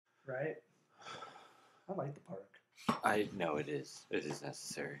right? I like the park. I know it is. It is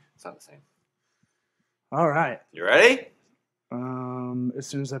necessary. It's not the same. All right. You ready? As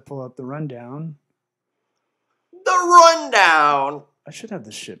soon as I pull up the rundown. The rundown. I should have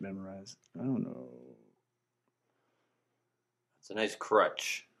this shit memorized. I don't know. It's a nice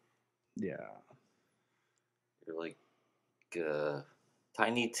crutch. Yeah. You're like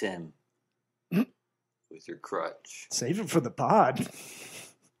Tiny Tim with your crutch. Save it for the pod.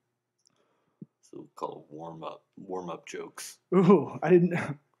 So we'll call it warm up jokes. Ooh, I didn't.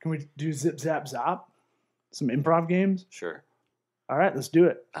 Can we do zip, zap, zop? Some improv games? Sure. All right, let's do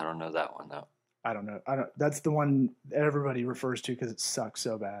it. I don't know that one though. I don't know. That's the one that everybody refers to because it sucks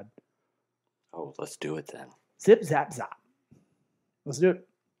so bad. Oh, let's do it then. Zip, zap, zop. Let's do it.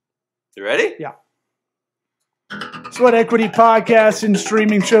 You ready? Yeah. Sweat Equity Podcast and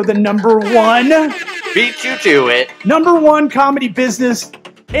streaming show, the number one. Beat you to it. Number one comedy business,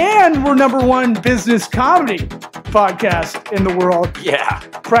 and we're number one business comedy podcast in the world. Yeah.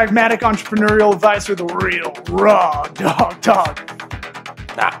 Pragmatic entrepreneurial advice with a real raw dog talk.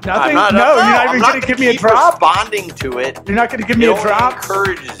 Nah, Nothing? You're not even going to give me a drop? Responding to it. You're not going to give me a drop? It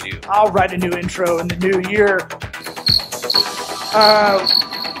encourages you. I'll write a new intro in the new year.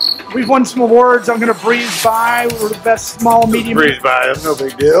 We've won some awards. I'm going to breeze by. We're the best small, medium. Breeze by. That's no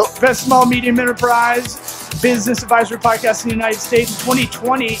big deal. Best small, medium enterprise business advisory podcast in the United States,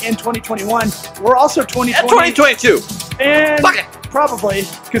 2020 and 2021. We're also 2020. And 2022. And Fuck it. probably,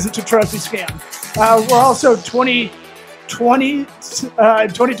 because it's a trophy scam. We're also 2020 and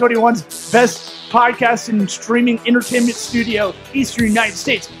 2021's best podcast and streaming entertainment studio, Eastern United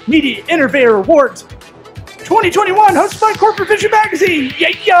States Media Innovator Awards 2021, hosted by Corporate Vision Magazine.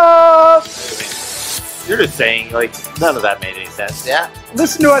 Yeah! You're just saying, like, none of that made any sense. Yeah.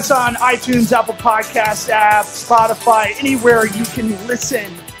 Listen to us on iTunes, Apple Podcasts app, Spotify, anywhere you can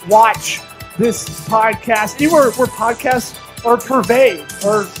listen, watch this podcast, anywhere where podcasts are purveyed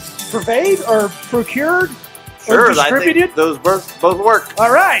or procured or distributed. I think those both work.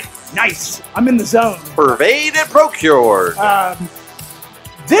 All right. Nice. I'm in the zone. Purveyed and procured.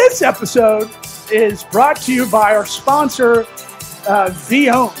 This episode is brought to you by our sponsor,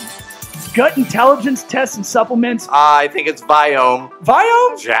 Viome. Gut intelligence tests and supplements. I think it's Viome.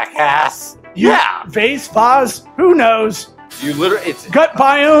 Viome? Jackass. Vase, Vaz, who knows? You literally... It's Gut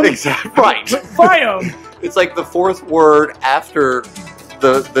biome. Exactly. Right. Viome. It's like the fourth word after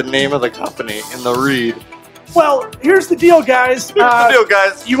the name of the company in the read. Well, here's the deal, guys.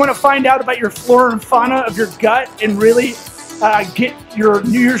 You want to find out about your flora and fauna of your gut and really get your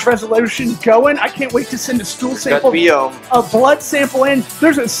New Year's resolution going? I can't wait to send a stool sample, a blood sample in.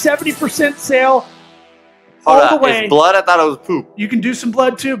 There's a 70% sale all the way. It's blood? I thought it was poop. You can do some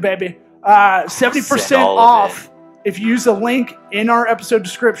blood too, baby. 70% off if you use the link in our episode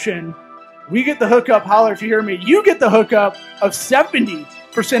description. We get the hookup. Holler if you hear me. You get the hookup of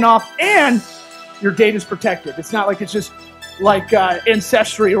 70% off, and your data's protected. It's not like it's just like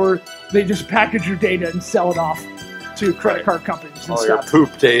Ancestry, or they just package your data and sell it off to credit card companies and all stuff. Your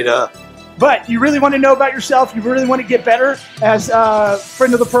poop data. But you really want to know about yourself. You really want to get better. As a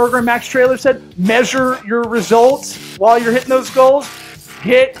friend of the program, Max Traylor, said, measure your results while you're hitting those goals.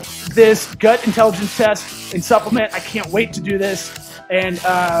 Get this gut intelligence test and supplement. I can't wait to do this. And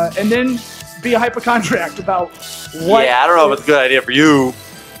then be a hypochondriac about what. Yeah, I don't know if it's a good idea for you.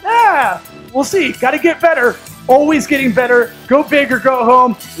 Yeah, we'll see. Got to get better. Always getting better. Go big or go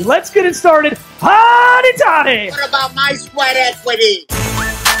home. Let's get it started. Hotty toddy. What about my sweat equity?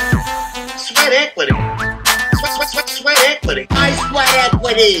 Sweat equity. Sweat equity. My sweat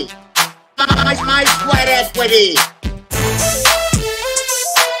equity. My sweat equity.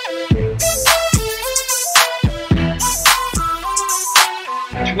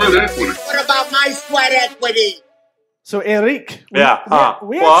 Sweat equity. What about my sweat equity? So, Eric, we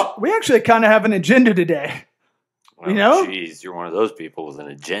actually kind of have an agenda today. Well, you know? Jeez, you're one of those people with an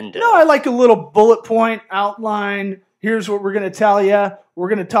agenda. No, I like a little bullet point outline. Here's what we're going to tell you. We're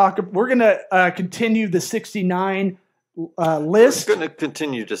going to continue the 69 list. We're going to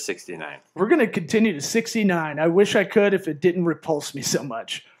continue to 69. We're going to continue to 69. I wish I could if it didn't repulse me so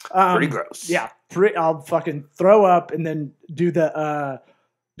much. Pretty gross. Yeah. I'll fucking throw up and then do the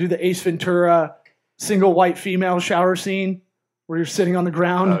Ace Ventura single white female shower scene where you're sitting on the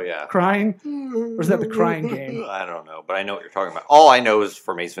ground crying. Or is that the crying game? I don't know, but I know what you're talking about. All I know is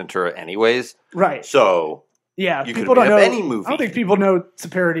from Ace Ventura anyways. Right. So, yeah, you people don't know any movie. I don't think people know it's a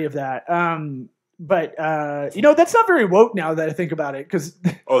parody of that. But that's not very woke now that I think about it. Cause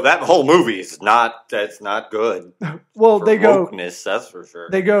that whole movie is that's not good. Well, they go wokeness, that's for sure.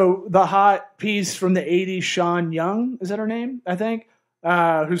 They go the hot piece from the 80s, Sean Young. Is that her name? I think.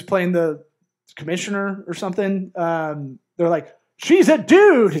 who's playing the commissioner or something. They're like, she's a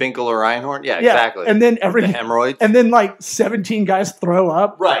dude. Finkel or Einhorn? Yeah, exactly. And then the hemorrhoids. And then like 17 guys throw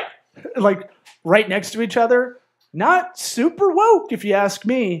up. Right. Like right next to each other. Not super woke, if you ask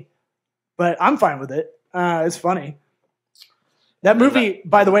me. But I'm fine with it. It's funny. That movie,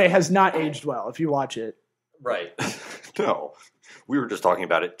 by the way, has not aged well if you watch it. Right. No. We were just talking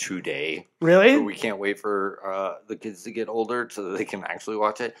about it today. Really? We can't wait for the kids to get older so that they can actually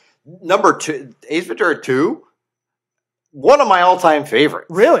watch it. Number 2, Ace Ventura 2, one of my all-time favorites.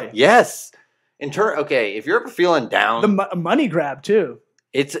 Really? Yes. Okay, if you're ever feeling down, The money grab too.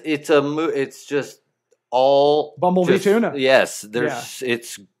 it's just all Bumblebee tuna. Yes,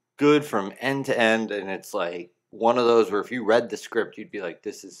 it's good from end to end, and it's like one of those where if you read the script, you'd be like,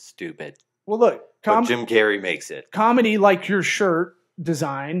 "This is stupid." Well, look, But Jim Carrey makes it. Comedy like your shirt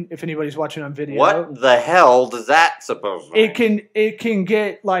design. If anybody's watching on video, What the hell does that suppose to mean? It can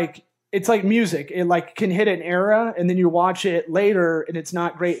get like it's like music. It like can hit an era, and then you watch it later, and it's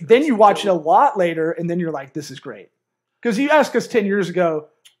not great. Then you watch it a lot later, and then you're like, "This is great." Because you asked us 10 years ago,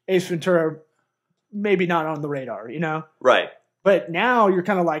 Ace Ventura, maybe not on the radar, you know? Right. But now you're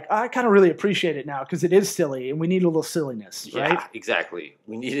kind of like, I kind of really appreciate it now because it is silly and we need a little silliness, right? Yeah, exactly.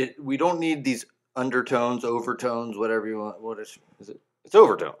 We need it. We don't need these undertones, overtones, whatever you want. What is it? It's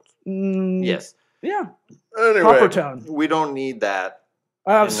overtones. Yes. Yeah. Anyway, Proper tone. We don't need that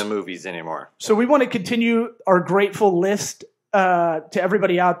in the movies anymore. So we want to continue our grateful list to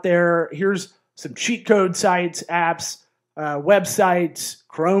everybody out there. Here's some cheat code sites, apps, websites,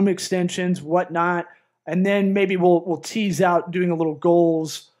 Chrome extensions, whatnot. And then maybe we'll tease out doing a little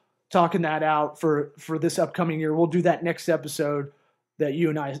goals, talking that out for this upcoming year. We'll do that next episode that you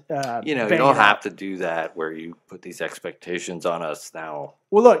and I you don't have to do that where you put these expectations on us now.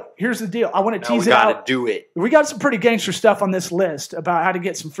 Well, look, here's the deal. I want to tease it out. We got to do it. We got some pretty gangster stuff on this list about how to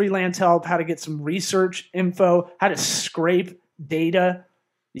get some freelance help, how to get some research info, how to scrape data.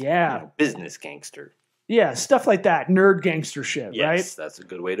 Yeah. Business gangster. Yeah, stuff like that. Nerd gangster shit, right? Yes, that's a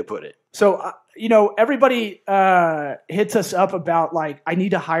good way to put it. So, everybody hits us up about, like, I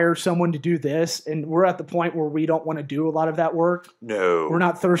need to hire someone to do this, and we're at the point where we don't want to do a lot of that work. No. We're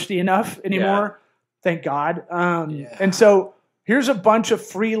not thirsty enough anymore, thank God. And so here's a bunch of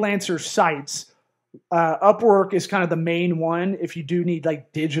freelancer sites. Upwork is kind of the main one if you do need,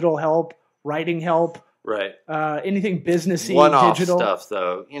 like, digital help, writing help. Right. Anything businessy, one-off digital stuff,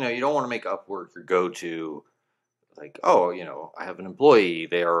 though. You don't want to make Upwork your go-to. Like, I have an employee.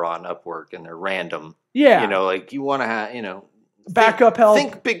 They are on Upwork and they're random. Yeah. Like you want to have, backup help.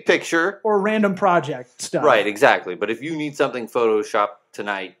 Think big picture. Or random project stuff. Right, exactly. But if you need something Photoshopped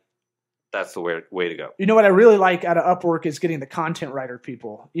tonight, that's the way to go. You know what I really like out of Upwork is getting the content writer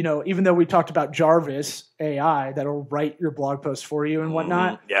people. Even though we talked about Jarvis AI that'll write your blog post for you and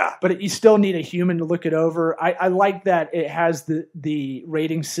whatnot. Yeah. But you still need a human to look it over. I like that it has the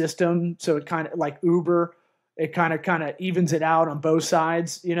rating system. So it kind of like Uber, it kind of evens it out on both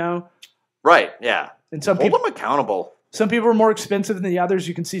sides, Right, yeah. And hold them accountable. Some people are more expensive than the others.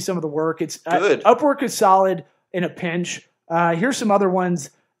 You can see some of the work. It's good. Upwork is solid in a pinch. Here's some other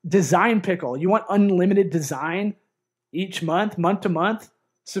ones. Design Pickle. You want unlimited design each month to month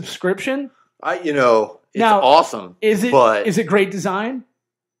subscription? It's awesome. Is it great design?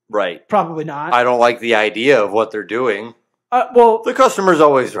 Right. Probably not. I don't like the idea of what they're doing. Well, the customer's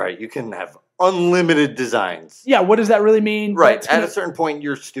always right. You can have unlimited designs. Yeah. What does that really mean? Right. At a certain point,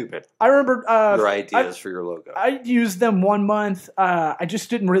 you're stupid. I remember your ideas for your logo. I used them 1 month. I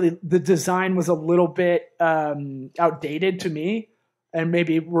just didn't really. The design was a little bit outdated to me. And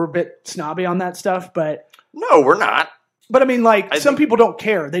maybe we're a bit snobby on that stuff, but no, we're not. But I mean, some people don't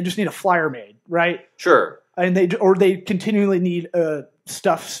care; they just need a flyer made, right? Sure. And they continually need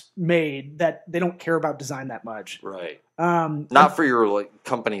stuff made that they don't care about design that much, right? Not for your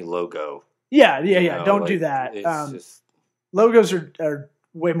company logo. Yeah. Don't do that. Just... Logos are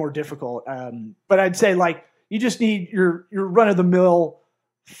way more difficult. But I'd say you just need your run of the mill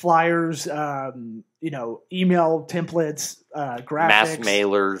flyers, email templates, graphics, mass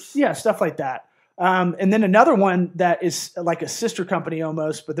mailers, stuff like that. And then another one that is like a sister company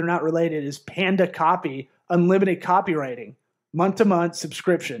almost, but they're not related, is Panda Copy, unlimited copywriting, month-to-month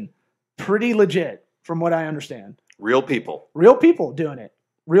subscription. Pretty legit, from what I understand. Real people doing it.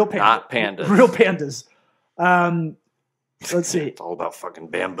 Real pandas, not pandas. Real pandas. Let's see. It's all about fucking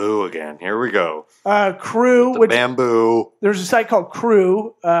bamboo again. Here we go. Crew. Bamboo. There's a site called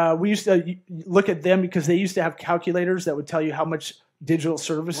Crew. We used to look at them because they used to have calculators that would tell you how much digital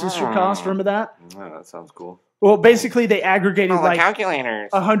services should cost. Remember that? Yeah, that sounds cool. Well, basically, they aggregated the like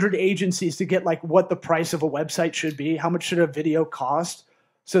calculators. 100 agencies to get like what the price of a website should be. How much should a video cost?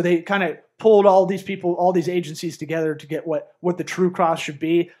 So they kind of pulled all these people, all these agencies together to get what the true cost should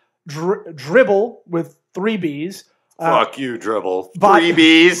be. Dribble with 3 B's. Fuck you, Dribble. 3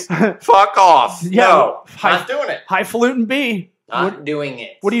 B's. Fuck off. Yeah, no, not doing it. Highfalutin B. Not doing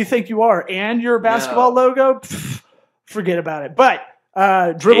it. What do you think you are? And your basketball logo? Pff, forget about it. But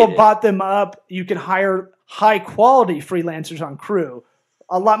Dribble bought them up. You can hire high-quality freelancers on Crew.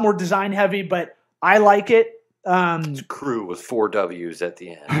 A lot more design-heavy, but I like it. It's Crew with 4 W's at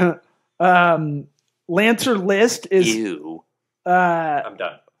the end. Lancer List is... Ew. I'm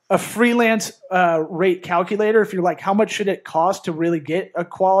done. A freelance rate calculator. If you're like, how much should it cost to really get a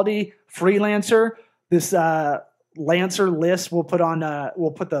quality freelancer? This Lancer List we'll put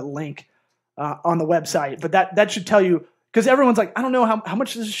the link on the website. But that should tell you, because everyone's like, I don't know how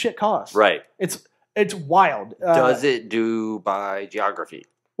much does this shit cost. Right. It's wild. Does it do by geography?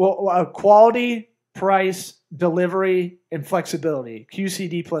 Well, quality, price, delivery, and flexibility.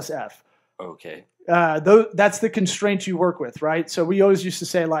 QCD plus F. Okay. That's the constraints you work with, right? So we always used to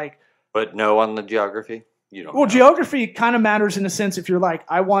say like, but no on the geography. You don't. Well, know. Geography kind of matters in a sense. If you're like,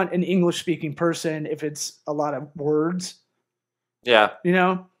 I want an English speaking person, if it's a lot of words, yeah,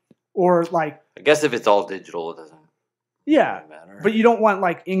 or like, I guess if it's all digital, it doesn't. Yeah, matter. But you don't want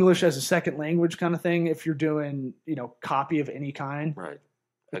like English as a second language kind of thing. If you're doing, copy of any kind, right?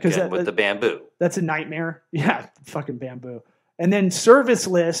 Because Again, with the bamboo, that's a nightmare. Yeah, fucking bamboo. And then service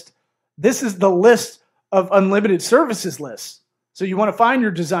list. This is the list of unlimited services lists. So you want to find your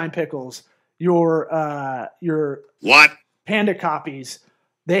design pickles, your what Panda copies.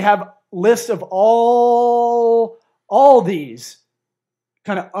 They have lists of all these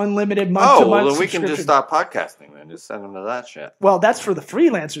kind of unlimited month-to-month. well, then we can just stop podcasting then. Just send them to that shit. Well, that's for the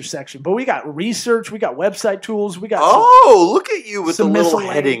freelancer section. But we got research, we got website tools, we got look at you with the little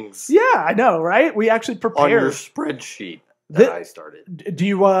headings. Yeah, I know, right? We actually prepared on your spreadsheet. I started. Do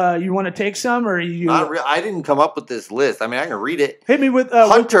you want to take some, or you? I didn't come up with this list. I mean, I can read it. Hit me with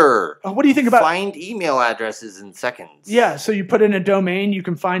Hunter. What do you think about find email addresses in seconds? Yeah, so you put in a domain, you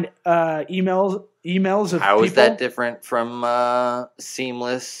can find emails of How people. is that different from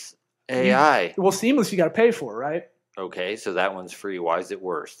Seamless AI? Well, Seamless you got to pay for, right? Okay, so that one's free. Why is it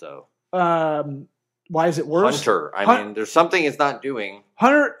worse though? Why is it worse? Hunter. I mean, there's something it's not doing.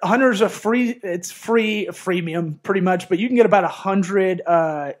 Hunter's it's freemium pretty much, but you can get about 100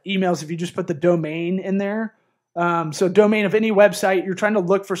 emails if you just put the domain in there. So domain of any website, you're trying to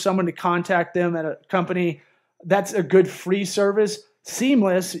look for someone to contact them at a company. That's a good free service.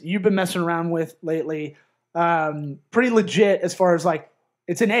 Seamless, you've been messing around with lately. Pretty legit as far as like,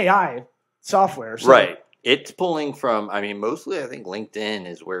 it's an AI software. So. Right. It's pulling from, mostly I think LinkedIn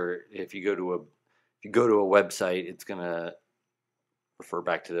is where if you go to a website, it's going to refer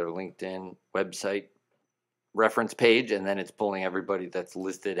back to their LinkedIn website reference page, and then it's pulling everybody that's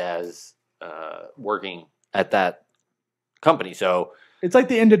listed as working at that company. So it's like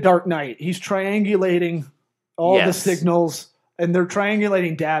the end of Dark Knight. He's triangulating all the signals, and they're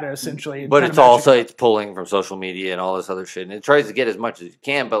triangulating data essentially. But it's also it's pulling from social media and all this other shit, and it tries to get as much as it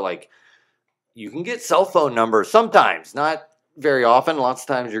can. But like, you can get cell phone numbers sometimes, not very often. Lots of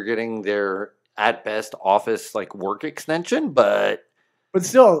times you're getting their at best office like work extension, but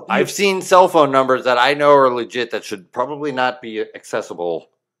still, I've seen cell phone numbers that I know are legit that should probably not be accessible.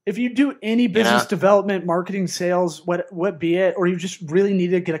 If you do any business development, marketing, sales, what be it, or you just really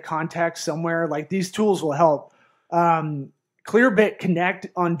need to get a contact somewhere, like these tools will help. Clearbit Connect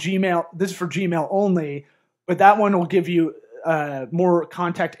on Gmail. This is for Gmail only, but that one will give you more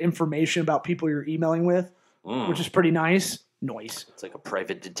contact information about people you're emailing with, which is pretty nice. It's like a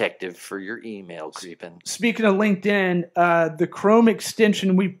private detective for your email creeping. Speaking of LinkedIn, the Chrome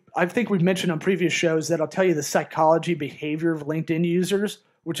extension I think we've mentioned on previous shows that I'll tell you the psychology behavior of LinkedIn users,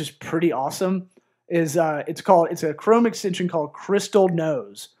 which is pretty awesome. It's a Chrome extension called Crystal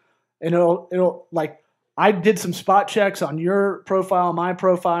Knows, and it'll like I did some spot checks on your profile, my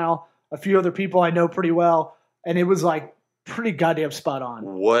profile, a few other people I know pretty well, and it was like pretty goddamn spot on.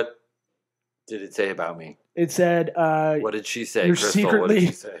 What did it say about me? It said, what did she say? You're Crystal, secretly, what did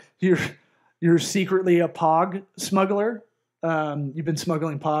she say? You're secretly a POG smuggler. You've been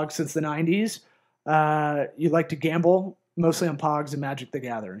smuggling POG since the 90s. You like to gamble, mostly on POGs and Magic the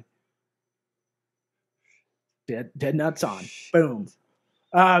Gathering. Dead nuts on. Boom.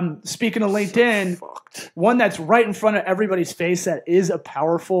 Speaking of LinkedIn, one that's right in front of everybody's face that is a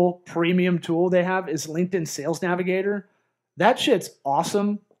powerful premium tool they have is LinkedIn Sales Navigator. That shit's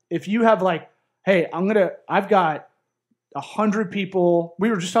awesome. If you have like, hey, I've got 100 people.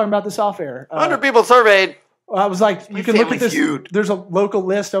 We were just talking about this off air. 100 people surveyed. I was like, you can look at this. Feud. There's a local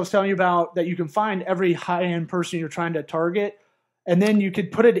list I was telling you about that you can find every high-end person you're trying to target. And then you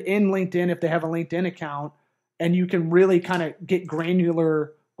could put it in LinkedIn if they have a LinkedIn account, and you can really kind of get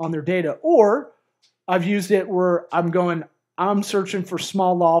granular on their data. Or I've used it where I'm searching for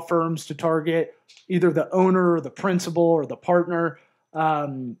small law firms to target either the owner or the principal or the partner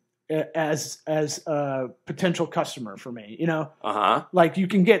as a potential customer for me. Like you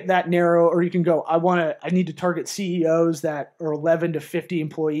can get that narrow, or you can go, I need to target CEOs that are 11 to 50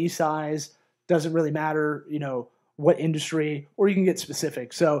 employee size. Doesn't really matter, what industry, or you can get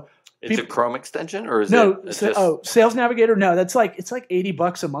specific. So it's a Chrome extension, or is Sales Navigator? No, it's like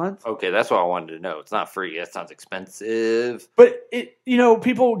 $80 a month. Okay, that's what I wanted to know. It's not free. That sounds expensive. But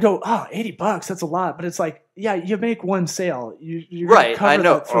people go, $80, that's a lot. But it's like, yeah, you make one sale. You're right. I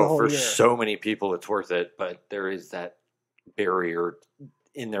know. For so many people, it's worth it. But there is that barrier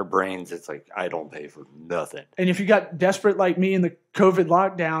in their brains. It's like, I don't pay for nothing. And if you got desperate like me in the COVID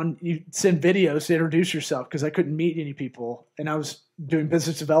lockdown, you send videos to introduce yourself because I couldn't meet any people, and I was doing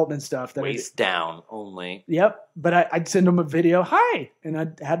business development stuff. Waist down only. Yep. But I'd send them a video, hi, and I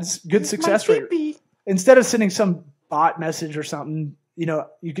had a good success rate. Instead of sending some bot message or something,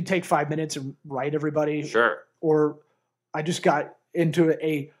 you could take 5 minutes and write everybody. Sure. Or I just got into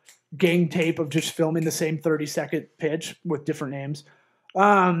a gang tape of just filming the same 30-second pitch with different names.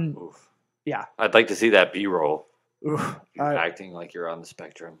 Yeah. I'd like to see that B-roll. You're acting like you're on the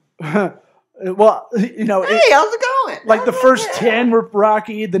spectrum. Well, hey, how's it going? Like the first 10 were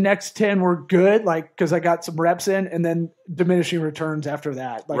rocky. The next 10 were good, because I got some reps in, and then diminishing returns after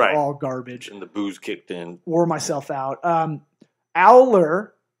that, all garbage. And the booze kicked in. Wore myself out.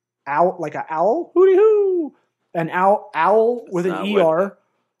 Owler, like an owl, hooty hoo. An owl with an ER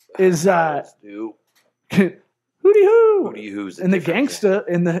is hooty hoo. Hooty hoo's in the gangsta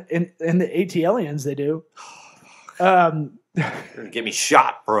in the ATLians they do. You're gonna get me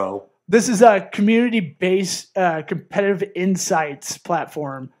shot, bro. This is a community-based competitive insights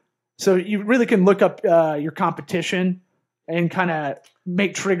platform. So you really can look up your competition and kind of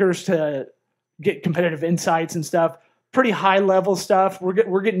make triggers to get competitive insights and stuff. Pretty high-level stuff.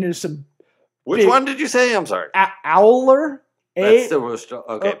 We're getting into some. Which one did you say? I'm sorry. Owler. That's the most.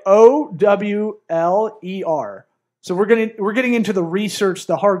 Okay. OWLER. So we're getting into the research,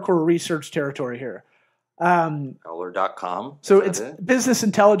 the hardcore research territory here. Owler.com. So it's business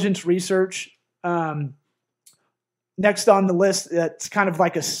intelligence research. Next on the list, that's kind of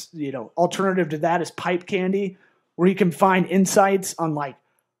like a alternative to that is Pipe Candy, where you can find insights on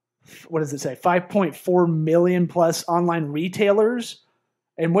what does it say? 5.4 million plus online retailers.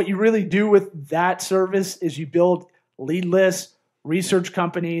 And what you really do with that service is you build lead lists, research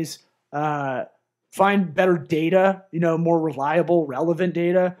companies, find better data, more reliable, relevant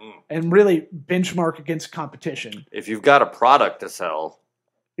data, and really benchmark against competition. If you've got a product to sell,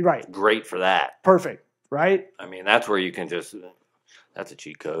 right, great for that. Perfect, right? I mean, that's where you can that's a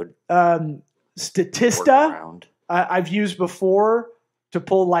cheat code. Statista, I've used before to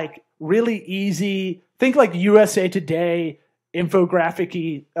pull really easy, think like USA Today,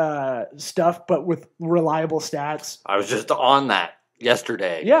 infographic-y stuff, but with reliable stats. I was just on that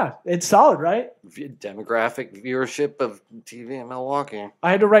yesterday. Yeah, it's solid, right? Demographic viewership of TV in Milwaukee.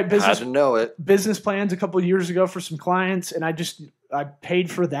 I had to write had to know it. business plans a couple of years ago for some clients, and I paid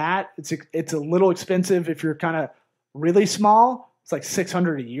for that. It's a little expensive if you're kind of really small. It's like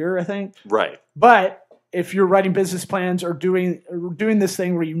 $600 a year, I think. Right. But if you're writing business plans or doing this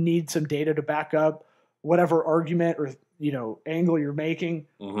thing where you need some data to back up whatever argument or angle you're making,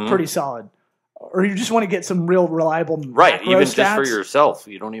 pretty solid. Or you just want to get some real reliable even stats. Just for yourself.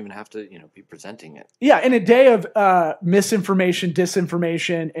 You don't even have to be presenting it. Yeah, in a day of misinformation,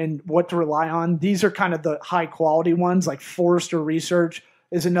 disinformation, and what to rely on, these are kind of the high quality ones. Like Forrester Research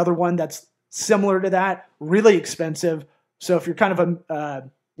is another one that's similar to that, really expensive. So if you're kind of a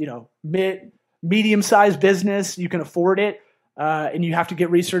medium sized business, you can afford it, and you have to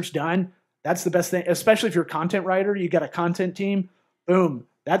get research done. That's the best thing, especially if you're a content writer. You got a content team, boom.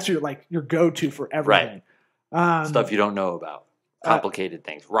 That's your go-to for everything. Right. Stuff you don't know about. Complicated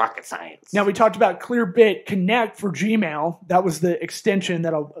things. Rocket science. Now, we talked about Clearbit Connect for Gmail. That was the extension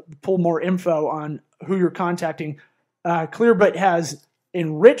that'll pull more info on who you're contacting. Clearbit has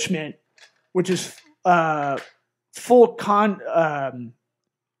enrichment, which is full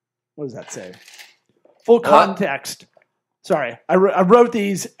what does that say? Full context. Sorry. I wrote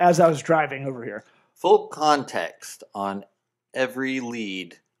these as I was driving over here. Full context on every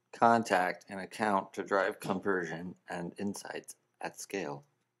lead, contact, and account to drive conversion and insights at scale.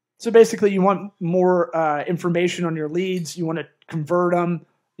 So basically, you want more information on your leads. You want to convert them.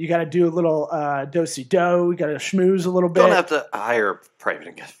 You got to do a little do-si-do. You got to schmooze a little bit. Don't have to hire a private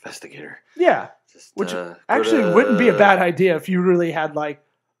investigator. Yeah. Just, Which actually wouldn't be a bad idea if you really had like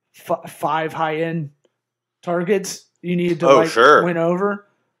 5 high-end targets you needed to win over.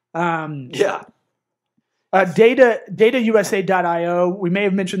 Yeah. DataUSA.io. We may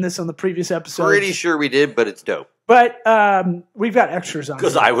have mentioned this on the previous episode. Pretty sure we did, but it's dope. But we've got extras on it.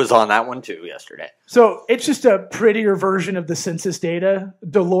 Because I was on that one too yesterday. So it's just a prettier version of the census data.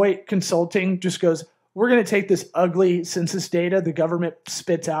 Deloitte Consulting just goes, we're going to take this ugly census data the government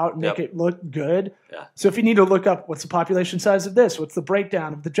spits out and make it look good. Yeah. So if you need to look up what's the population size of this, what's the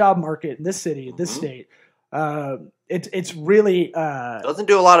breakdown of the job market in this city, in this state, it's really doesn't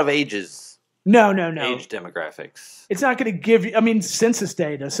do a lot of ages. No. Age demographics. It's not going to give you, census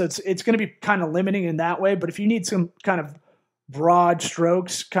data, so it's going to be kind of limiting in that way. But if you need some kind of broad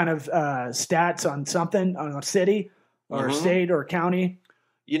strokes, kind of stats on something, on a city or a state or a county.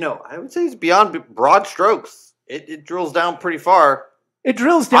 I would say it's beyond broad strokes. It drills down pretty far. It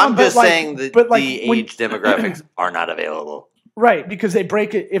drills down. I'm just saying that the age demographics are not available. Right, because they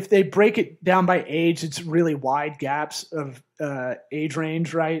break it. If they break it down by age, it's really wide gaps of age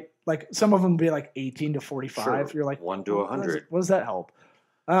range, right? Like some of them will be like 18 to 45. Sure. You're like 1 to 100. What does that help?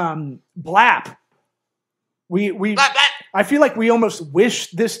 BLAP. We BLAP. I feel like we almost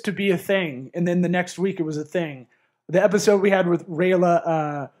wish this to be a thing, and then the next week it was a thing. The episode we had with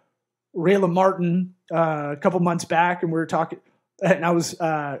Rayla Martin a couple months back, and we were talking, and I was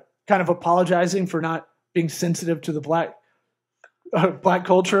kind of apologizing for not being sensitive to the black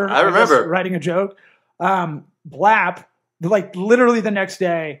culture. I remember writing a joke. BLAP. Like literally the next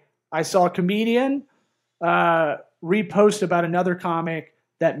day, I saw a comedian repost about another comic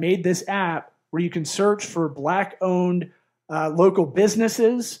that made this app where you can search for Black-owned local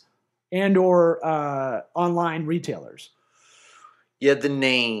businesses and or online retailers. Yeah, the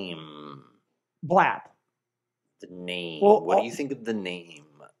name. BLAP. The name. Well, what do you think of the name?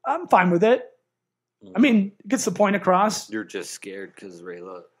 I'm fine with it. It gets the point across. You're just scared because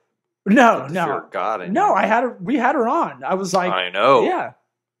Rayla. No. God, we had her on. I was like, I know. Yeah.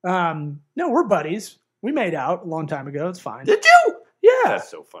 No, we're buddies. We made out a long time ago. It's fine. Did you? Yeah. That's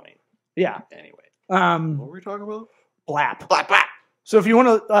so funny. Yeah. Anyway. What were we talking about? BLAP. BLAP. So if you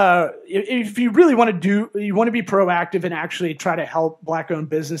want to, if you really want to you want to be proactive and actually try to help Black-owned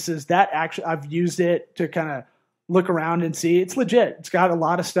businesses, I've used it to kind of look around and see. It's legit. It's got a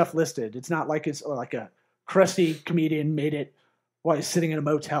lot of stuff listed. It's not like it's like a crusty comedian made it while he's sitting in a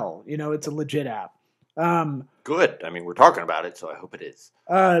motel. It's a legit app. Good. We're talking about it, so I hope it is.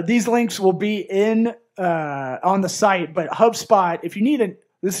 These links will be in on the site, but HubSpot, if you need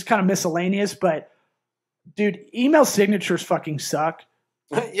this is kind of miscellaneous, but dude, email signatures fucking suck.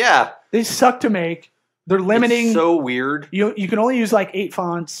 Yeah. They suck to make. They're limiting. It's so weird. You can only use like 8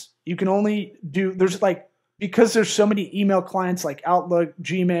 fonts. You can only because there's so many email clients like Outlook,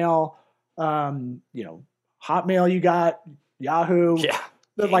 Gmail, Hotmail, you got Yahoo,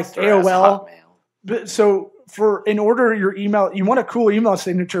 like AOL. But so in order your email, you want a cool email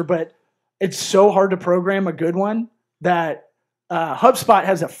signature, but it's so hard to program a good one that HubSpot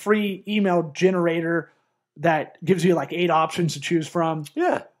has a free email generator that gives you like 8 options to choose from.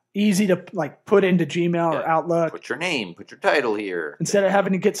 Yeah. Easy to like put into Gmail or Outlook. Put your name, put your title here. Instead of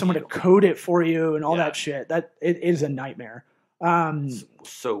having to get someone to code it for you and all that shit. That it is a nightmare. It's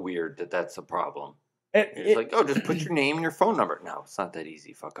so weird that's a problem. It's like, just put your name and your phone number. No, it's not that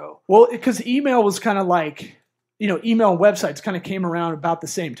easy, fucko. Well, because email was kind of like, email and websites kind of came around about the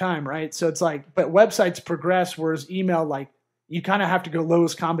same time, right? So it's like, but websites progress, whereas email, like, you kind of have to go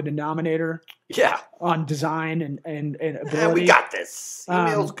lowest common denominator. Yeah. On design and ability. Yeah, we got this.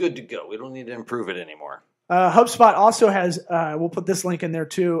 Email's good to go. We don't need to improve it anymore. HubSpot also has, we'll put this link in there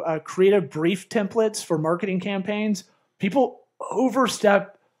too, creative brief templates for marketing campaigns. People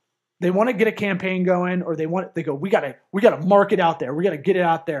overstep. They want to get a campaign going, or they go, we gotta mark it out there. We gotta get it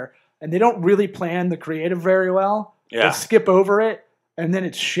out there. And they don't really plan the creative very well. Yeah. They skip over it, and then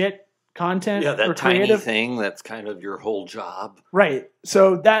it's shit content. Yeah, that or tiny creative thing that's kind of your whole job. Right.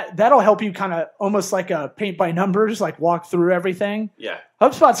 So that'll help you kind of almost like a paint by numbers, like walk through everything. Yeah.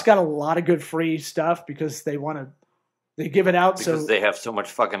 HubSpot's got a lot of good free stuff because they give it out. Because they have so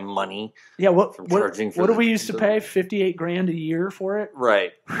much fucking money. Yeah. What do we used to pay? $58,000 a year for it.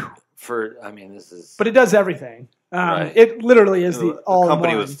 Right. This is. But it does everything. Right. It literally is the all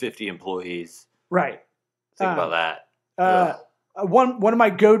company with 50 employees. Right. Think about that. One of my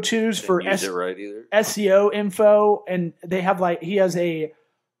go-tos for SEO info, and they have he has a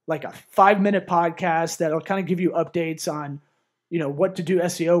 5-minute podcast that'll kind of give you updates on what to do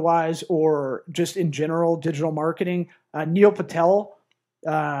SEO wise or just in general digital marketing. Neil Patel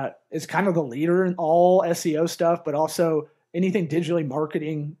is kind of the leader in all SEO stuff, but also anything digitally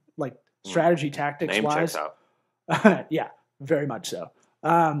marketing, like strategy tactics Name wise. checks out. Yeah, very much so.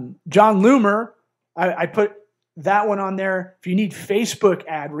 John Loomer, I put that one on there. If you need Facebook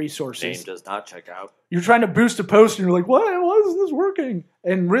ad resources, Name does not check out. you're trying to boost a post and you're like, why isn't this working?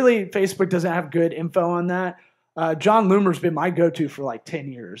 And really, Facebook doesn't have good info on that. John Loomer's been my go-to for like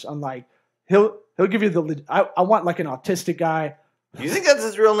 10 years. I'm like, he'll give you I want like an autistic guy. Do you think that's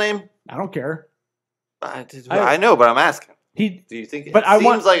his real name? I don't care. I know, but I'm asking. Do you think but it I seems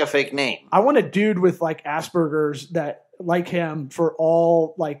want- like a fake name? I want a dude with like Asperger's that like him for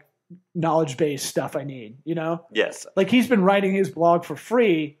all like knowledge-based stuff I need, you know? Yes. Like he's been writing his blog for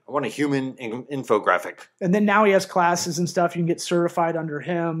free, I want a human infographic. and then now he has classes and stuff. You can get certified under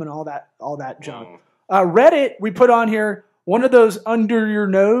him and all that junk. Reddit, we put on here one of those under your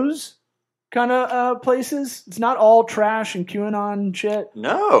nose kind of places. It's not all trash and QAnon shit.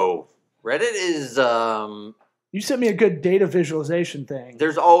 No. Reddit is You sent me a good data visualization thing.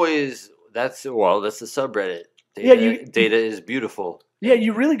 there's always that's the subreddit. Yeah, Data is beautiful. Yeah,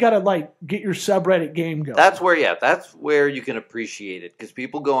 you really got to like get your subreddit game going. That's where you can appreciate it, because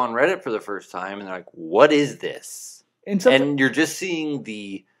people go on Reddit for the first time and they're like, "What is this?" And you're just seeing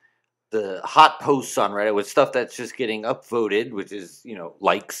the hot posts on Reddit with stuff that's just getting upvoted, which is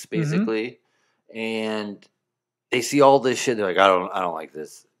likes basically, and they see all this shit. They're like, "I don't like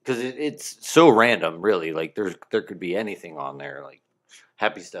this," because it's so random, really. Like there could be anything on there, like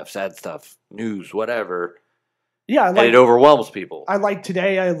happy stuff, sad stuff, news, whatever. Yeah, and it overwhelms people. I like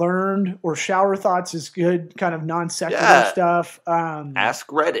Today I Learned or Shower Thoughts is good, kind of non secular stuff. Ask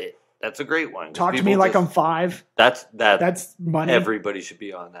Reddit. That's a great one. Talk to me like I'm 5. That's money. Everybody should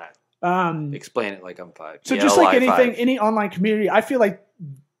be on that. Explain it like I'm 5. So just like anything, any online community, I feel like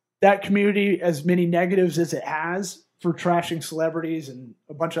that community, as many negatives as it has for trashing celebrities and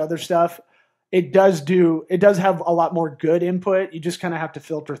a bunch of other stuff, it does have a lot more good input. You just kind of have to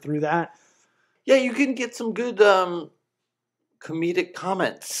filter through that. Yeah, you can get some good comedic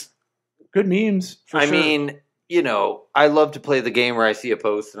comments. Good memes. I mean, I love to play the game where I see a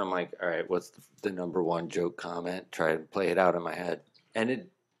post and I'm like, all right, what's the number one joke comment? Try and play it out in my head. And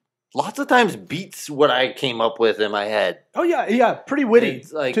it lots of times beats what I came up with in my head. Oh, yeah. Pretty witty,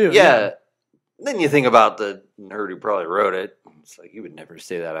 it's like, too. Yeah. Then you think about the nerd who probably wrote it. It's like, you would never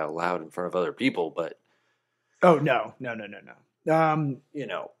say that out loud in front of other people, but... Oh, no.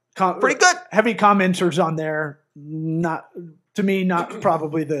 Pretty good. Heavy commenters on there. Not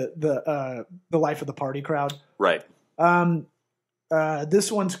probably the life of the party crowd. Right.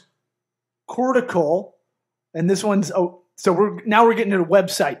 This one's cortical, and this one's so we're getting into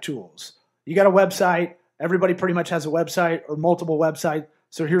website tools. You got a website. Everybody pretty much has a website or multiple websites.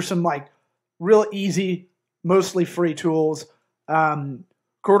 So here's some like real easy, mostly free tools.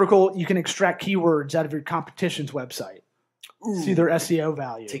 Cortical, you can extract keywords out of your competition's website. See their SEO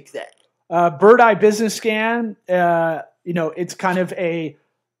value. Take that. Bird Eye Business Scan, it's kind of a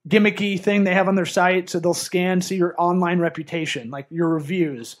gimmicky thing they have on their site. So they'll see your online reputation, like your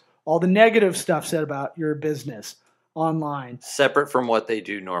reviews, all the negative stuff said about your business online. Separate from what they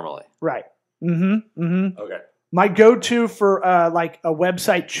do normally. Right. Okay. My go-to for like a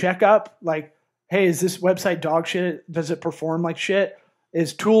website checkup, like, hey, is this website dog shit? Does it perform like shit?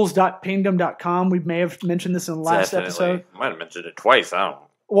 Is tools.pingdom.com. We may have mentioned this in the last episode. I might have mentioned it twice. I don't know.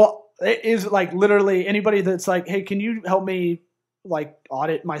 Well, it is like literally anybody that's like, hey, can you help me like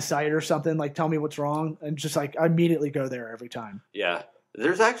audit my site or something? Like tell me what's wrong. And just like I immediately go there every time. Yeah.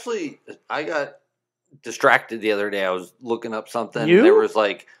 I got distracted the other day. I was looking up something. You? There was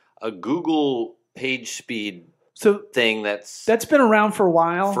like a Google page speed thing that's been around for a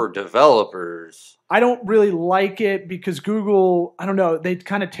while. For developers. I don't really like it because Google, I don't know, they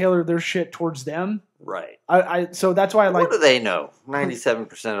kind of tailor their shit towards them. Right. So that's why I like. What do they know?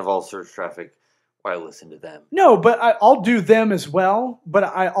 97% of all search traffic. Why listen to them? No, but I'll do them as well. But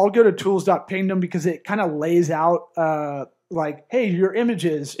I'll go to tools.pingdom because it kind of lays out like, hey, your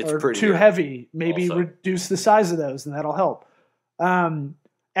images are too heavy. Maybe reduce the size of those, and that'll help. XML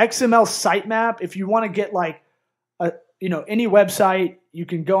sitemap. If you want to get like any website, you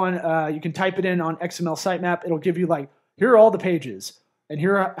can go on. You can type it in on XML sitemap. It'll give you like, here are all the pages. And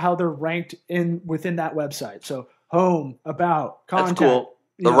here are how they're ranked within that website. So home, about, contact. That's cool.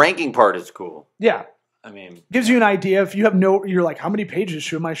 The ranking part is cool. Yeah. I mean, gives you an idea. If you have you're like, how many pages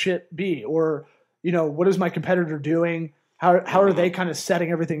should my shit be? Or, what is my competitor doing? How are they kind of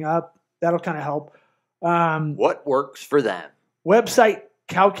setting everything up? That'll kind of help. What works for them? Website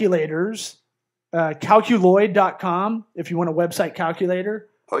calculators, calculoid.com if you want a website calculator.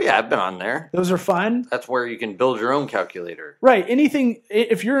 Oh yeah, I've been on there. Those are fun. That's where you can build your own calculator. Right. Anything,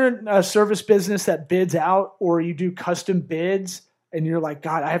 if you're in a service business that bids out or you do custom bids and you're like,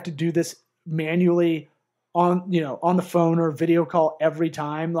 God, I have to do this manually on the phone or video call every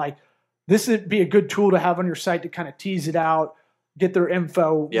time. Like, this would be a good tool to have on your site to kind of tease it out, get their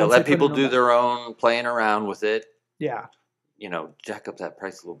info. Yeah, let people do their own playing around with it. Yeah. Jack up that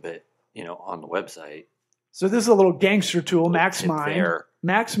price a little bit, on the website. So this is a little gangster tool, MaxMind.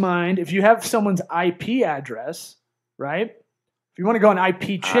 MaxMind, if you have someone's IP address, right? If you want to go on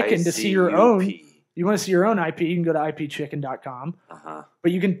IP Chicken to see your own, you want to see your own IP, you can go to ipchicken.com.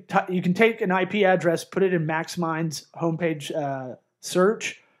 But you can take an IP address, put it in MaxMind's homepage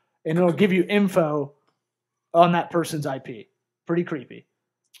search, and it'll give you info on that person's IP. Pretty creepy.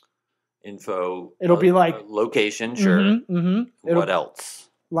 Info. It'll be like location, sure. What else?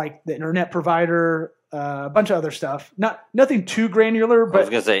 Like the internet provider, a bunch of other stuff. Nothing too granular, but I was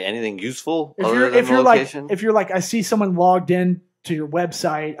gonna say anything useful. If you're like, I see someone logged in to your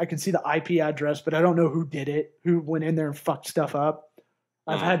website, I can see the IP address, but I don't know who did it, who went in there and fucked stuff up.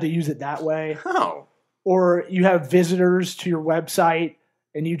 I've had to use it that way. Oh. Or you have visitors to your website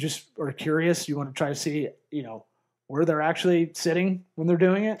and you just are curious. You want to try to see, where they're actually sitting when they're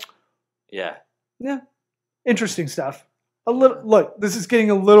doing it. Yeah. Yeah. Interesting stuff. Look, this is getting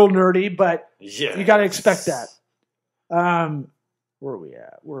a little nerdy, but you got to expect that. Where are we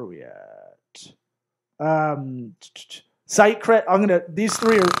at? Site credit. These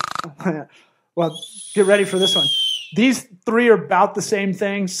three are, well, get ready for this one. These three are about the same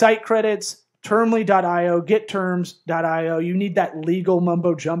thing. Site credits, termly.io, getterms.io. You need that legal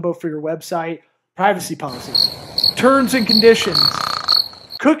mumbo jumbo for your website. Privacy policy, terms and conditions,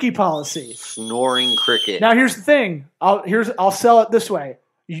 cookie policy. Snoring cricket. Now here's the thing. I'll sell it this way.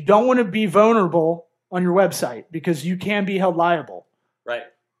 You don't want to be vulnerable on your website because you can be held liable. Right.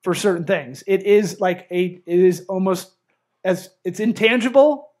 For certain things. It is almost it's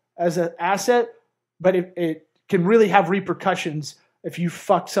intangible as an asset, but it can really have repercussions if you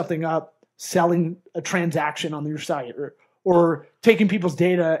fuck something up selling a transaction on your site or taking people's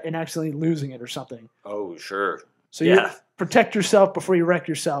data and accidentally losing it or something. Oh, sure. So you protect yourself before you wreck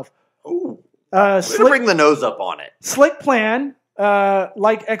yourself. Oh, bring the nose up on it. Slick plan,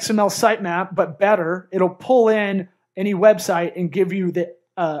 like XML sitemap, but better. It'll pull in any website and give you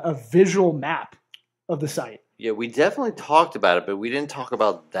a visual map of the site. Yeah, we definitely talked about it, but we didn't talk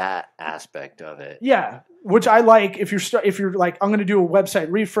about that aspect of it. Yeah, which I like. If you're like, I'm going to do a website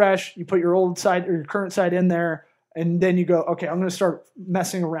refresh, you put your old site or your current site in there, and then you go, okay, I'm going to start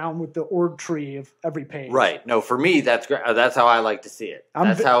messing around with the org tree of every page. Right. No, for me, that's great. That's how I like to see it.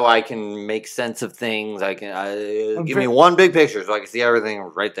 That's how I can make sense of things. Give me one big picture so I can see everything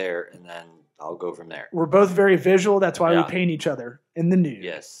right there, and then I'll go from there. We're both very visual. That's why we paint each other in the nude.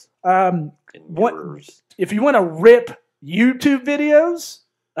 Yes. If you want to rip YouTube videos,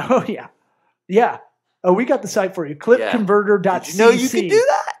 oh yeah. Yeah. Oh, we got the site for you. Clipconverter.cc. Did you know you could do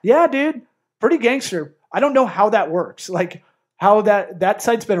that? Yeah, dude. Pretty gangster. I don't know how that works. Like how that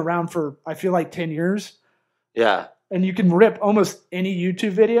site's been around for, I feel like 10 years. Yeah. And you can rip almost any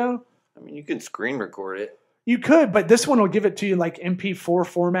YouTube video. I mean, you can screen record it. You could, but this one will give it to you like MP4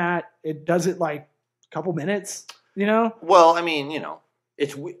 format. It does it like a couple minutes, Well, I mean,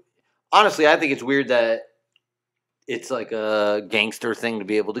 it's honestly, I think it's weird that it's like a gangster thing to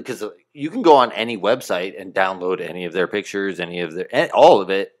be able to, because you can go on any website and download any of their pictures, all of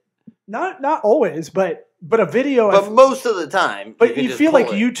it. Not always, but a video. But most of the time. But you feel like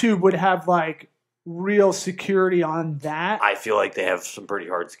YouTube would have like real security on that. I feel like they have some pretty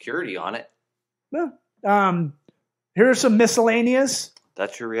hard security on it. Yeah. Here are some miscellaneous.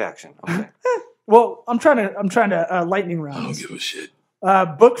 That's your reaction. Okay. Well, I'm trying to lightning round. I don't give a shit.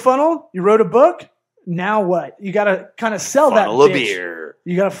 Book funnel. You wrote a book. Now what? You got to kind of sell funnel that bitch. A beer.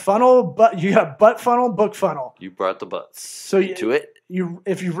 You got a funnel, but you got butt funnel, book funnel. You brought the butts. So to it.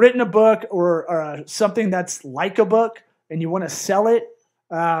 If you've written a book or something that's like a book and you want to sell it,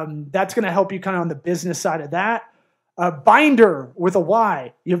 that's going to help you kind of on the business side of that. Binder with a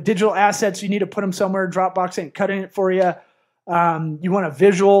Y. You have digital assets. You need to put them somewhere. Dropbox ain't cutting it for you. You want a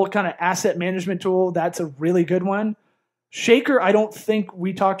visual kind of asset management tool. That's a really good one. Shaker, I don't think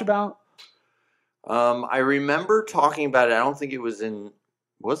we talked about. I remember talking about it. I don't think it was in.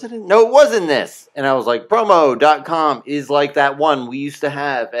 Was it in? No, it was in this. And I was like, promo.com is like that one we used to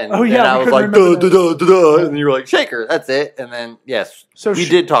have. And then I was like, and then you were like, Shaker, that's it. And then, yes, so we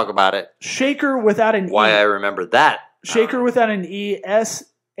did talk about it. Shaker without an Why E. I remember that. Shaker without an E,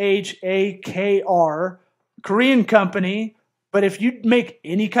 SHAKR, Korean company. But if you make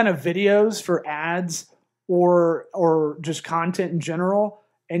any kind of videos for ads or just content in general,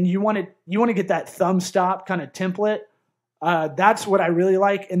 and you want to get that thumb stop kind of template. That's what I really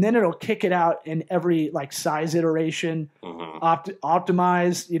like. And then it'll kick it out in every like size iteration,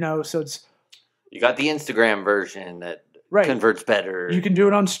 optimize, so it's. You got the Instagram version that converts better. You can do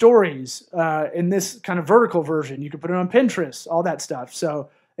it on stories in this kind of vertical version. You can put it on Pinterest, all that stuff. So,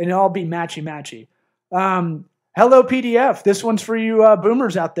 and it'll all be matchy-matchy. Hello PDF. This one's for you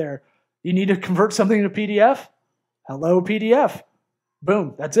boomers out there. You need to convert something to PDF? Hello PDF.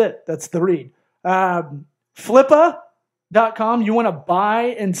 Boom. That's it. That's the read. Flippa.com. You want to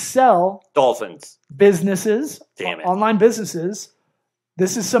buy and sell dolphins businesses. Damn it. Online businesses.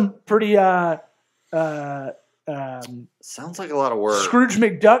 This is some pretty sounds like a lot of work. Scrooge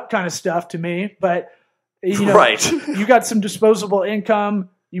McDuck kind of stuff to me, but right. You got some disposable income.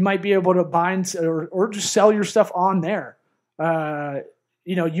 You might be able to buy or just sell your stuff on there.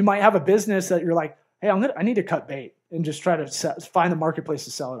 You might have a business that you're like, hey, I need to cut bait and just try to find the marketplace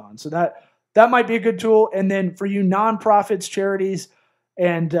to sell it on. So that might be a good tool. And then for you nonprofits, charities,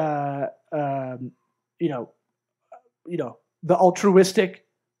 and the altruistic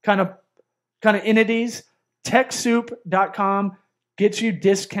kind of entities, TechSoup.com gets you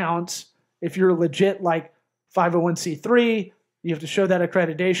discounts if you're legit like 501c3. You have to show that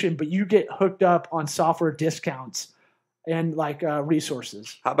accreditation, but you get hooked up on software discounts and like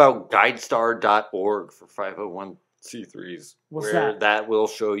resources. How about GuideStar.org for 501c3s? What's that? That will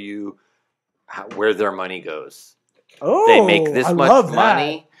show you where their money goes. Oh, they make this I much love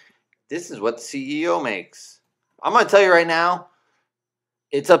money. This is what the CEO makes. I'm going to tell you right now,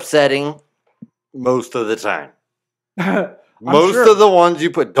 it's upsetting most of the time. Most of the ones you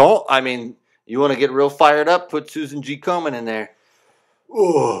put you want to get real fired up, put Susan G. Komen in there.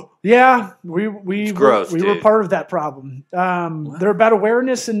 Ugh. Yeah, we gross, we were part of that problem. They're about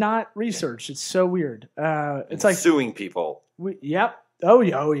awareness and not research. It's so weird. It's like suing people. Yep. Oh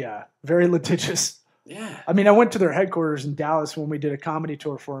yeah. Very litigious. Yeah. I mean, I went to their headquarters in Dallas when we did a comedy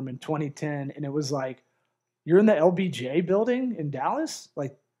tour for them in 2010, and it was like, you're in the LBJ building in Dallas,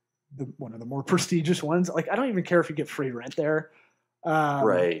 like one of the more prestigious ones. Like, I don't even care if you get free rent there.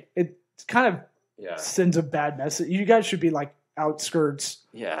 Right. It kind of sends a bad message. You guys should be like outskirts.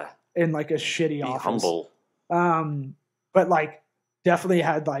 Yeah. In like a shitty office. Humble. But like definitely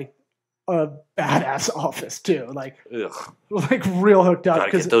had like a badass office too. Like real hooked up.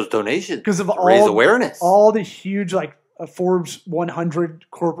 Gotta get those donations because of raise awareness. All the huge like a Forbes 100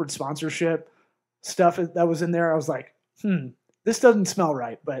 corporate sponsorship stuff that was in there. I was like, this doesn't smell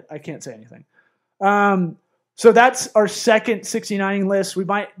right, but I can't say anything. So that's our second 69 list. We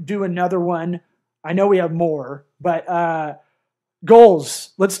might do another one. I know we have more, but goals.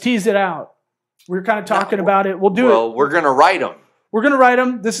 Let's tease it out. We're kind of talking about it. We'll do it. Well, we're going to write them. We're going to write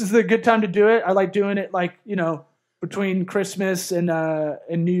them. This is the good time to do it. I like doing it like, between Christmas and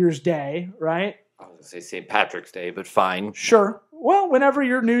New Year's Day, right? I was going to say St. Patrick's Day, but fine. Sure. Well, whenever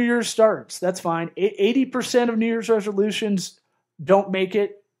your New Year's starts, that's fine. 80% of New Year's resolutions don't make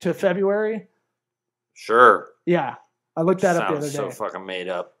it to February. Sure. Yeah. I looked that up the other day. So fucking made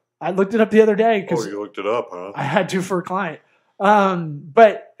up. I looked it up the other day because you looked it up, huh? I had to for a client.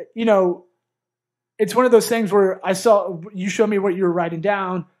 But it's one of those things where I saw you show me what you were writing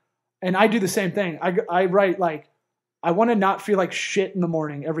down, and I do the same thing. I write like I want to not feel like shit in the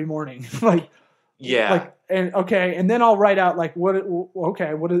morning every morning, and then I'll write out like what.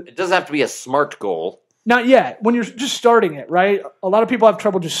 It doesn't have to be a SMART goal. Not yet. When you're just starting it, right? A lot of people have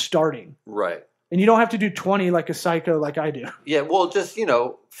trouble just starting, right? And you don't have to do 20 like a psycho like I do. Yeah, well, just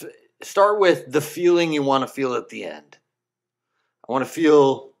start with the feeling you want to feel at the end. I want to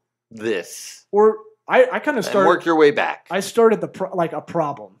feel this. Or I kind of start and work your way back. I start at a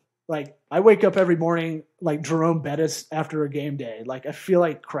problem. Like I wake up every morning like Jerome Bettis after a game day. Like I feel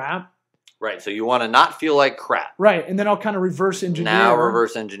like crap. Right. So you want to not feel like crap. Right. And then I'll kind of reverse engineer. Now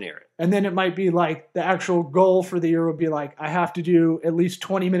reverse engineer it. And then it might be like the actual goal for the year would be like I have to do at least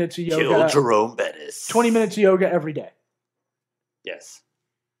 20 minutes of yoga. Kill Jerome Bettis. 20 minutes of yoga every day. Yes.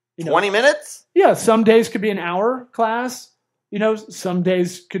 20 minutes? Yeah. Some days could be an hour class. Some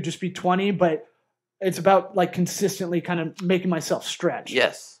days could just be 20, but it's about like consistently kind of making myself stretch.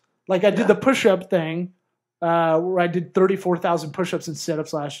 Yes. Like I did the push-up thing where I did 34,000 push-ups and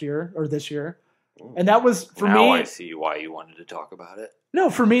sit-ups last year or this year. And that was for me. Now I see why you wanted to talk about it. No,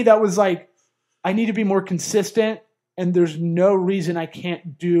 for me, that was like, I need to be more consistent and there's no reason I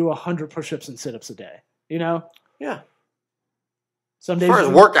can't do 100 push-ups and sit-ups a day. Yeah. Some days. As far as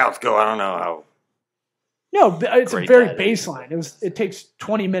workouts go, I don't know how. No, it's a very baseline. It takes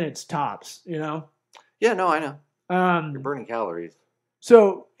 20 minutes tops, Yeah, no, I know. You're burning calories.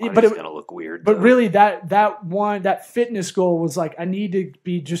 So, but it's gonna look weird. But really, that fitness goal was like, I need to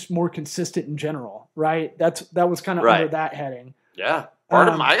be just more consistent in general, right? That was kind of under that heading. Yeah, part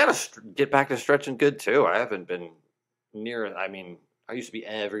of I gotta get back to stretching good too. I haven't been near. I mean, I used to be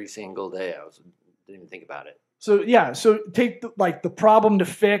every single day. Didn't even think about it. So yeah, so take the problem to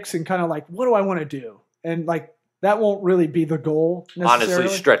fix and kind of like, what do I want to do? And like that won't really be the goal necessarily.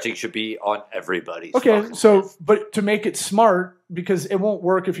 Honestly, stretching should be on everybody's. Okay, so list. But to make it smart, because it won't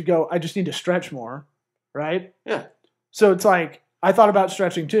work if you go, I just need to stretch more, right? Yeah. So it's like I thought about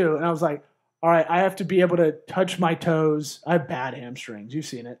stretching too, and I was like, all right, I have to be able to touch my toes. I have bad hamstrings. You've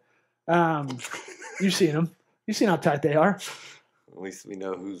seen it. You've seen them. You've seen how tight they are. At least we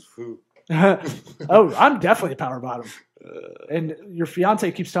know who's who. Oh, I'm definitely a power bottom. And your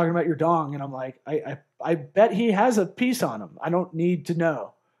fiance keeps talking about your dong, and I'm like, I bet he has a piece on him. I don't need to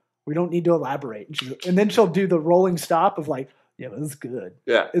know. We don't need to elaborate. And then she'll do the rolling stop of like, yeah, but it's good.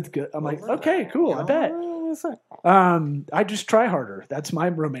 Yeah, it's good. I'm like, okay, cool. I bet. I just try harder. That's my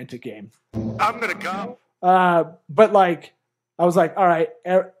romantic game. I'm gonna come. But like, I was like, all right,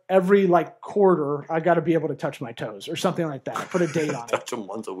 every like quarter, I got to be able to touch my toes or something like that. Put a date on it. Touch them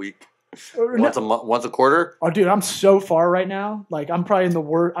once a week. Once a month, once a quarter. Oh, dude, I'm so far right now. Like, I'm probably in the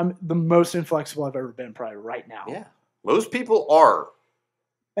worst. I'm the most inflexible I've ever been, probably right now. Yeah, most people are.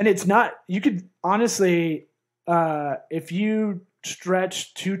 And it's not. You could honestly, if you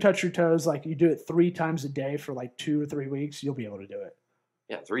stretch to touch your toes, like you do it 3 times a day for like 2 or 3 weeks, you'll be able to do it.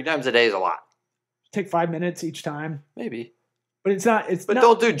 Yeah, 3 times a day is a lot. Take 5 minutes each time, maybe. But it's not. But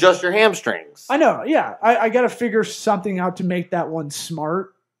don't do just your hamstrings. I know. Yeah, I got to figure something out to make that one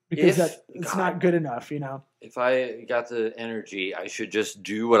smart. Because it's not good enough, you know. If I got the energy, I should just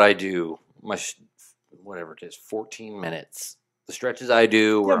do what I do. Whatever it is, 14 minutes. The stretches I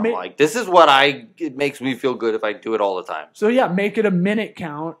do, where I'm like, this is what it makes me feel good if I do it all the time. So yeah, make it a minute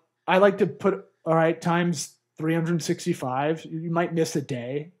count. I like to put, all right, times 365. You might miss a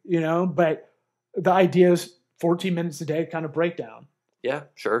day, you know, but the idea is 14 minutes a day kind of breakdown. Yeah,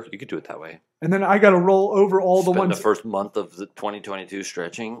 sure. You could do it that way. And then I got to roll over all the ones. The first month of the 2022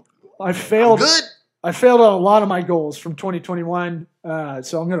 stretching. I failed. Good. I failed on a lot of my goals from 2021,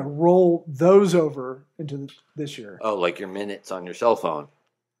 so I'm going to roll those over into this year. Oh, like your minutes on your cell phone?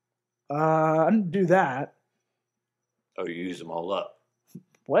 I didn't do that. Oh, you use them all up.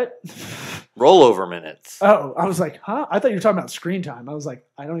 What? Rollover minutes. Oh, I was like, huh? I thought you were talking about screen time. I was like,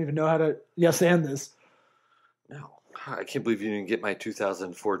 I don't even know how to yes and this. No, I can't believe you didn't get my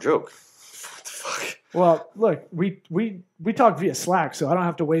 2004 joke. What the fuck? Well, look, we talk via Slack, so I don't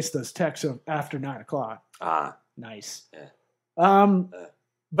have to waste those texts after 9 o'clock. Ah, nice. Yeah.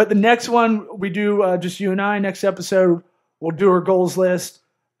 But the next one we do just you and I. Next episode, we'll do our goals list,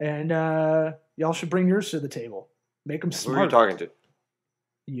 and y'all should bring yours to the table. Make them smart. Who are you talking to?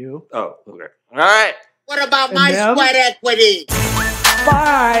 You. Oh, okay. All right. What about my sweat equity?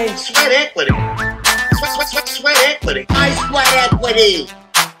 Bye. Sweat equity. Sweat equity. My sweat equity.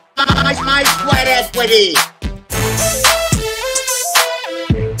 My sweat equity.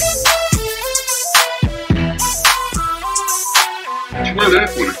 Sweat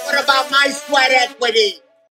equity. What about my sweat equity?